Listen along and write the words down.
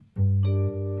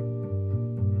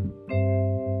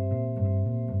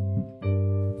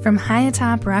From high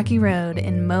atop Rocky Road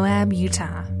in Moab,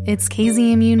 Utah, it's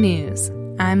KZMU News.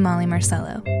 I'm Molly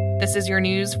Marcello. This is your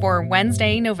news for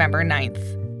Wednesday, November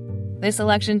 9th. This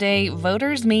election day,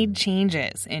 voters made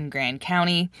changes in Grand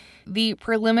County. The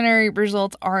preliminary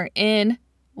results are in.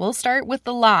 We'll start with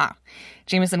the law.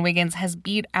 Jamison Wiggins has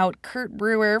beat out Kurt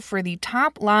Brewer for the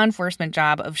top law enforcement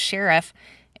job of sheriff.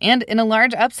 And in a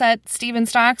large upset, Stephen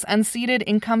Stocks unseated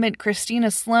incumbent Christina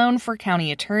Sloan for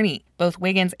county attorney. Both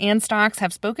Wiggins and Stocks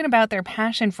have spoken about their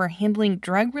passion for handling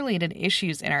drug-related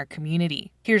issues in our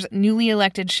community. Here's newly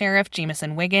elected Sheriff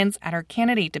Jamison Wiggins at our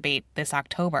candidate debate this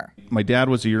October. My dad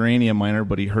was a uranium miner,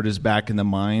 but he hurt his back in the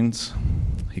mines.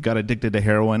 He got addicted to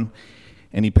heroin,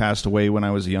 and he passed away when I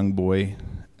was a young boy.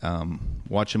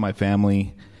 Watching my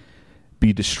family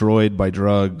be destroyed by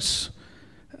drugs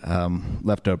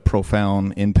left a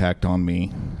profound impact on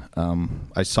me.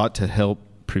 I sought to help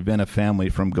prevent a family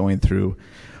from going through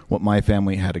what my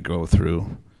family had to go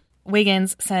through.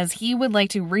 Wiggins says he would like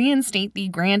to reinstate the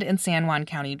Grand and San Juan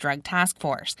County Drug Task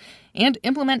Force and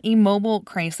implement a mobile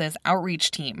crisis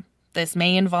outreach team. This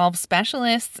may involve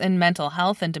specialists in mental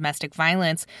health and domestic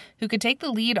violence who could take the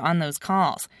lead on those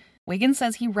calls. Wiggins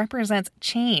says he represents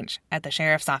change at the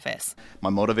sheriff's office. My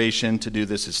motivation to do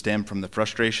this is stemmed from the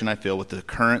frustration I feel with the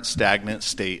current stagnant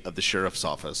state of the sheriff's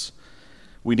office.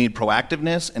 We need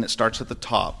proactiveness, and it starts at the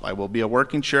top. I will be a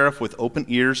working sheriff with open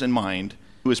ears and mind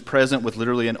who is present with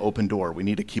literally an open door. We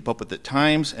need to keep up with the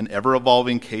times and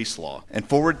ever-evolving case law and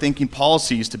forward-thinking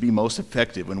policies to be most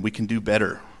effective when we can do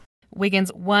better.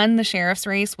 Wiggins won the sheriff's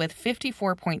race with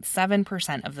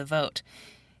 54.7% of the vote.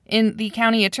 In the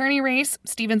county attorney race,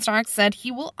 Stephen Stocks said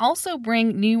he will also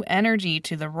bring new energy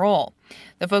to the role.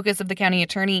 The focus of the county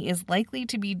attorney is likely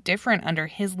to be different under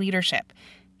his leadership.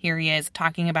 Here he is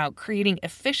talking about creating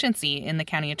efficiency in the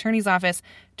county attorney's office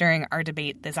during our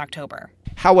debate this October.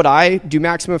 How would I do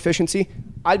maximum efficiency?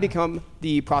 I'd become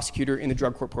the prosecutor in the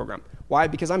drug court program. Why?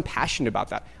 Because I'm passionate about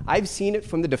that. I've seen it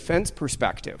from the defense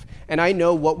perspective, and I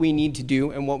know what we need to do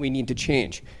and what we need to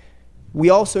change. We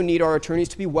also need our attorneys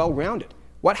to be well-rounded.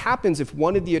 What happens if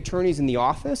one of the attorneys in the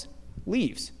office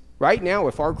leaves? Right now,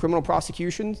 if our criminal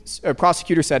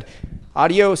prosecutor said,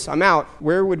 adios, I'm out,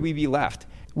 where would we be left?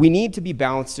 We need to be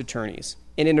balanced attorneys.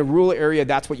 And in a rural area,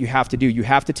 that's what you have to do. You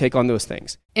have to take on those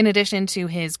things. In addition to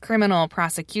his criminal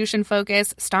prosecution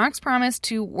focus, Stocks promised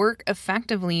to work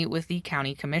effectively with the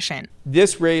county commission.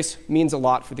 This race means a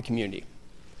lot for the community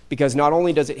because not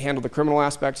only does it handle the criminal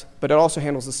aspects, but it also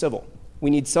handles the civil. We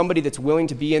need somebody that's willing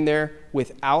to be in there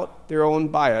without their own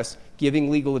bias, giving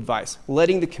legal advice,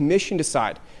 letting the commission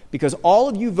decide. Because all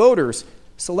of you voters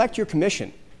select your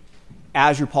commission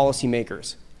as your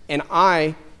policymakers. And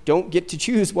I don't get to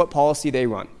choose what policy they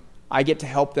run. I get to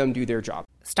help them do their job.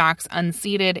 Stocks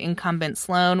unseated incumbent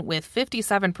Sloan with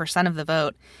 57% of the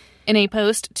vote. In a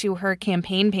post to her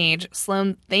campaign page,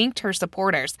 Sloan thanked her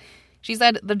supporters. She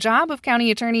said the job of county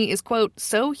attorney is, quote,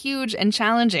 so huge and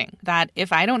challenging that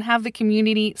if I don't have the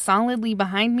community solidly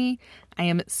behind me, I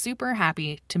am super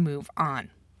happy to move on.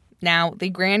 Now,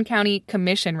 the Grand County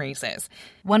Commission races.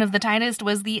 One of the tightest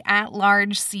was the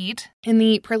at-large seat. In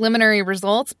the preliminary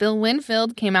results, Bill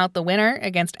Winfield came out the winner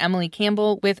against Emily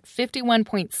Campbell with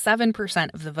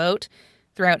 51.7% of the vote.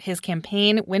 Throughout his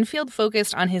campaign, Winfield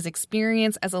focused on his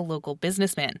experience as a local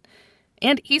businessman.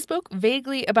 And he spoke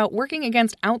vaguely about working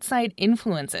against outside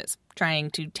influences, trying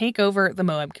to take over the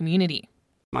Moab community.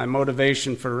 My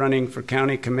motivation for running for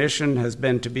county commission has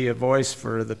been to be a voice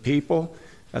for the people,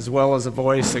 as well as a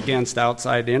voice against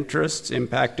outside interests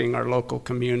impacting our local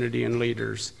community and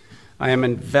leaders. I am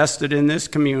invested in this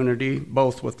community,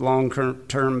 both with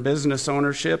long-term business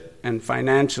ownership and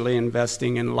financially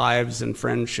investing in lives and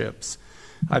friendships.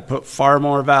 I put far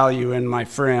more value in my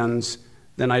friends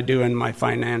than I do in my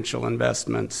financial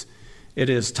investments. It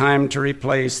is time to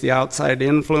replace the outside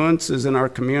influences in our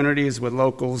communities with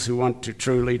locals who want to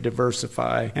truly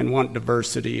diversify and want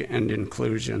diversity and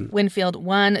inclusion. Winfield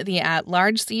won the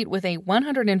at-large seat with a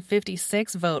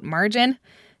 156-vote margin.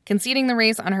 Conceding the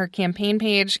race on her campaign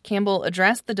page, Campbell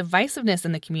addressed the divisiveness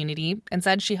in the community and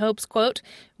said she hopes, quote,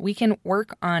 we can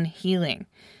work on healing.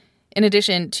 In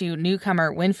addition to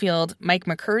newcomer Winfield, Mike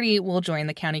McCurdy will join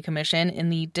the county commission in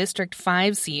the District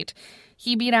 5 seat.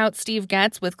 He beat out Steve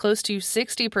Getz with close to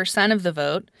 60% of the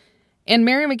vote. And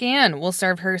Mary McGann will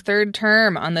serve her third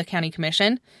term on the county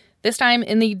commission, this time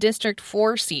in the District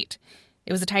 4 seat.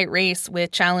 It was a tight race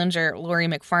with challenger Lori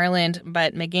McFarland,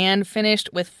 but McGann finished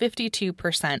with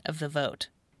 52% of the vote.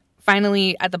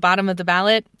 Finally, at the bottom of the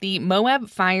ballot, the Moab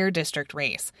Fire District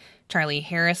race. Charlie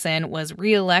Harrison was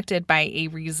reelected by a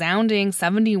resounding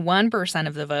 71%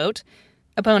 of the vote.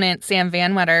 Opponent Sam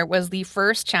Vanwetter was the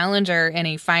first challenger in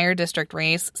a fire district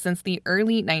race since the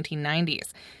early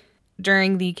 1990s.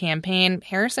 During the campaign,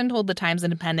 Harrison told the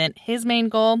Times-Independent his main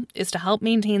goal is to help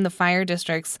maintain the fire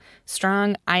district's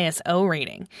strong ISO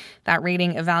rating. That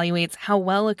rating evaluates how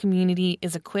well a community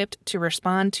is equipped to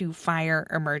respond to fire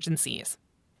emergencies.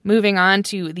 Moving on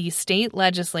to the state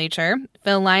legislature,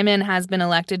 Phil Lyman has been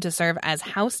elected to serve as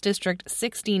House District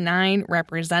 69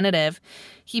 representative.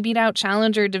 He beat out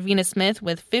challenger Davina Smith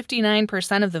with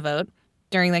 59% of the vote.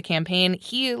 During the campaign,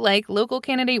 he, like local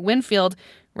candidate Winfield,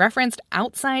 referenced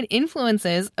outside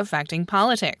influences affecting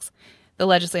politics. The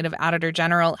Legislative Auditor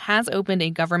General has opened a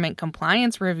government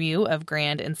compliance review of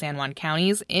Grand and San Juan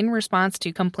counties in response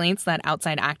to complaints that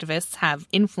outside activists have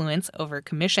influence over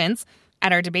commissions.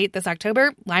 At our debate this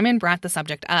October, Lyman brought the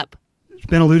subject up. It's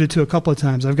been alluded to a couple of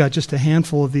times. I've got just a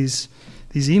handful of these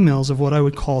emails of what I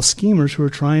would call schemers who are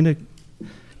trying to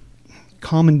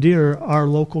commandeer our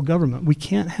local government. We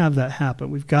can't have that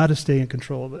happen. We've got to stay in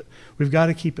control of it. We've got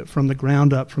to keep it from the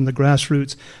ground up, from the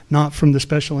grassroots, not from the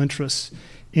special interests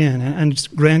in. And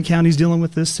Grand County's dealing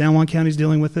with this. San Juan County's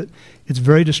dealing with it. It's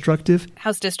very destructive.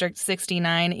 House District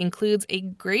 69 includes a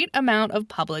great amount of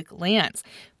public lands.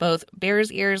 Both Bears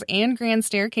Ears and Grand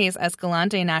Staircase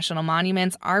Escalante National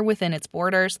Monuments are within its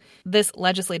borders. This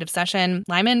legislative session,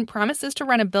 Lyman promises to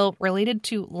run a bill related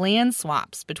to land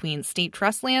swaps between state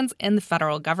trust lands and the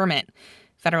federal government.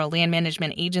 Federal land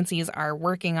management agencies are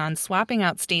working on swapping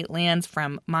out state lands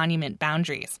from monument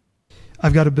boundaries.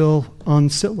 I've got a bill on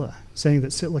Sitla saying that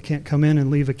Sitla can't come in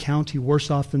and leave a county worse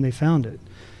off than they found it.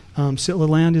 Sitla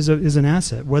land is an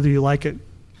asset, whether you like it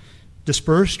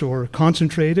dispersed or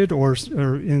concentrated, or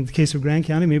in the case of Grand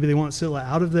County, maybe they want Sitla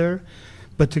out of there.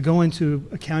 But to go into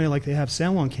a county like they have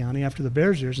San Juan County after the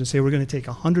Bears Ears and say we're going to take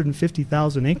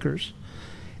 150,000 acres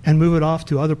and move it off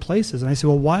to other places. And I say,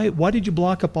 well, why did you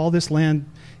block up all this land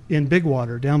in Big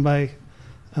Water down by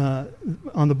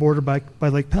on the border by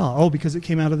Lake Powell? Oh, because it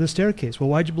came out of the staircase. Well,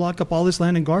 why'd you block up all this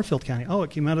land in Garfield County? Oh, it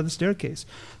came out of the staircase.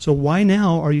 So why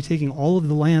now are you taking all of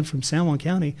the land from San Juan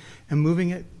County and moving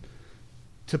it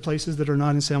to places that are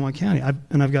not in San Juan County?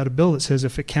 I've got a bill that says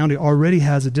if a county already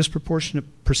has a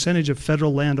disproportionate percentage of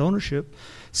federal land ownership,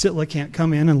 Sitla can't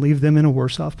come in and leave them in a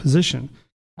worse off position.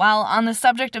 While on the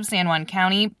subject of San Juan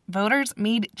County, voters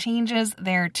made changes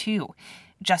there too.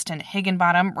 Justin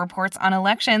Higginbottom reports on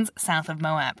elections south of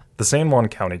Moab. The San Juan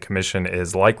County Commission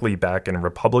is likely back in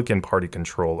Republican Party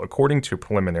control according to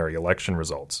preliminary election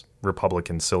results.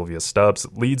 Republican Sylvia Stubbs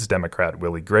leads Democrat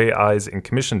Willie Gray Eyes in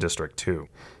Commission District 2.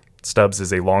 Stubbs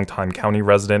is a longtime county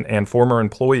resident and former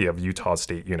employee of Utah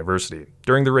State University.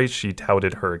 During the race, she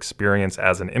touted her experience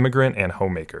as an immigrant and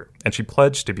homemaker, and she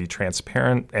pledged to be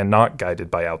transparent and not guided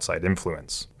by outside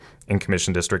influence. In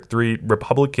Commission District 3,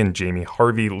 Republican Jamie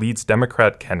Harvey leads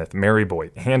Democrat Kenneth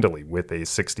Maryboy handily with a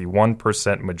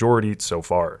 61% majority so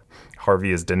far.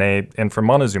 Harvey is Dene and from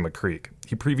Montezuma Creek.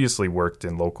 He previously worked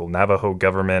in local Navajo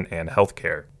government and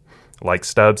healthcare. Like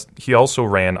Stubbs, he also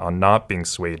ran on not being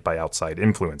swayed by outside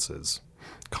influences.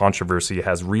 Controversy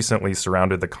has recently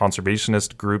surrounded the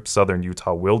conservationist group Southern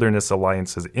Utah Wilderness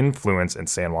Alliance's influence in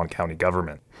San Juan County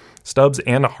government. Stubbs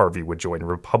and Harvey would join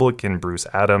Republican Bruce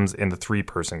Adams in the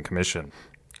three-person commission.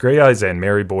 Gray Eyes and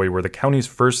Maryboy were the county's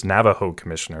first Navajo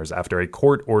commissioners after a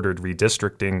court-ordered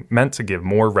redistricting meant to give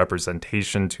more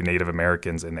representation to Native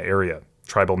Americans in the area.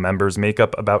 Tribal members make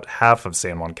up about half of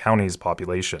San Juan County's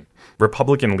population.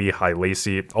 Republican Lehigh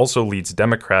Lacey also leads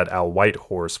Democrat Al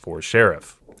Whitehorse for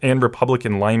sheriff. And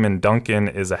Republican Lyman Duncan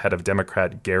is ahead of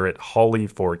Democrat Garrett Hawley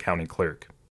for county clerk.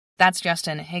 That's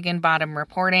Justin Higginbottom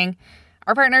reporting.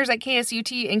 Our partners at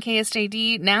KSUT and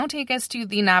KSJD now take us to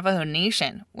the Navajo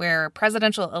Nation, where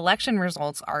presidential election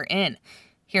results are in.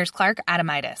 Here's Clark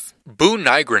Adamitis. Boo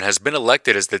Nygren has been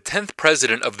elected as the 10th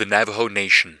president of the Navajo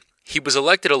Nation. He was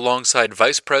elected alongside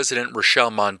Vice President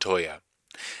Rochelle Montoya.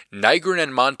 Nygren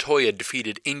and Montoya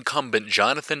defeated incumbent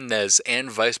Jonathan Nez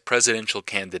and vice presidential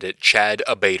candidate Chad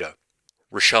Abeyta.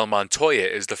 Rochelle Montoya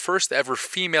is the first ever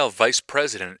female vice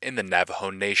president in the Navajo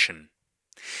Nation.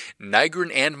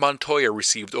 Nygren and Montoya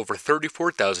received over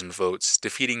 34,000 votes,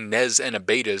 defeating Nez and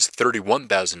Abeyta's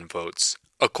 31,000 votes,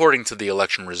 according to the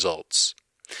election results.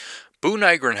 Boo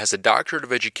Nygren has a doctorate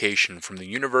of education from the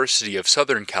University of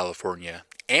Southern California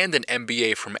and an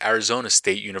MBA from Arizona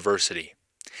State University.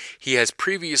 He has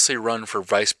previously run for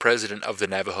vice president of the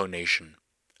Navajo Nation.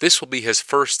 This will be his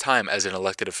first time as an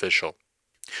elected official.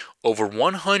 Over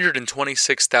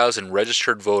 126,000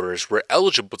 registered voters were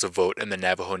eligible to vote in the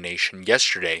Navajo Nation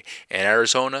yesterday in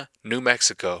Arizona, New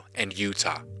Mexico, and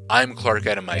Utah. I'm Clark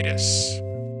Adamitis.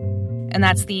 And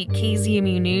that's the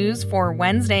KZMU News for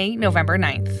Wednesday, November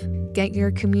 9th. Get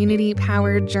your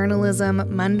community-powered journalism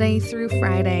Monday through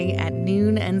Friday at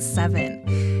noon and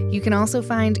 7. You can also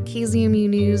find KZMU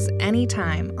News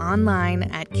anytime online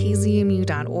at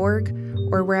kzmu.org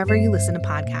or wherever you listen to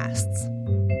podcasts.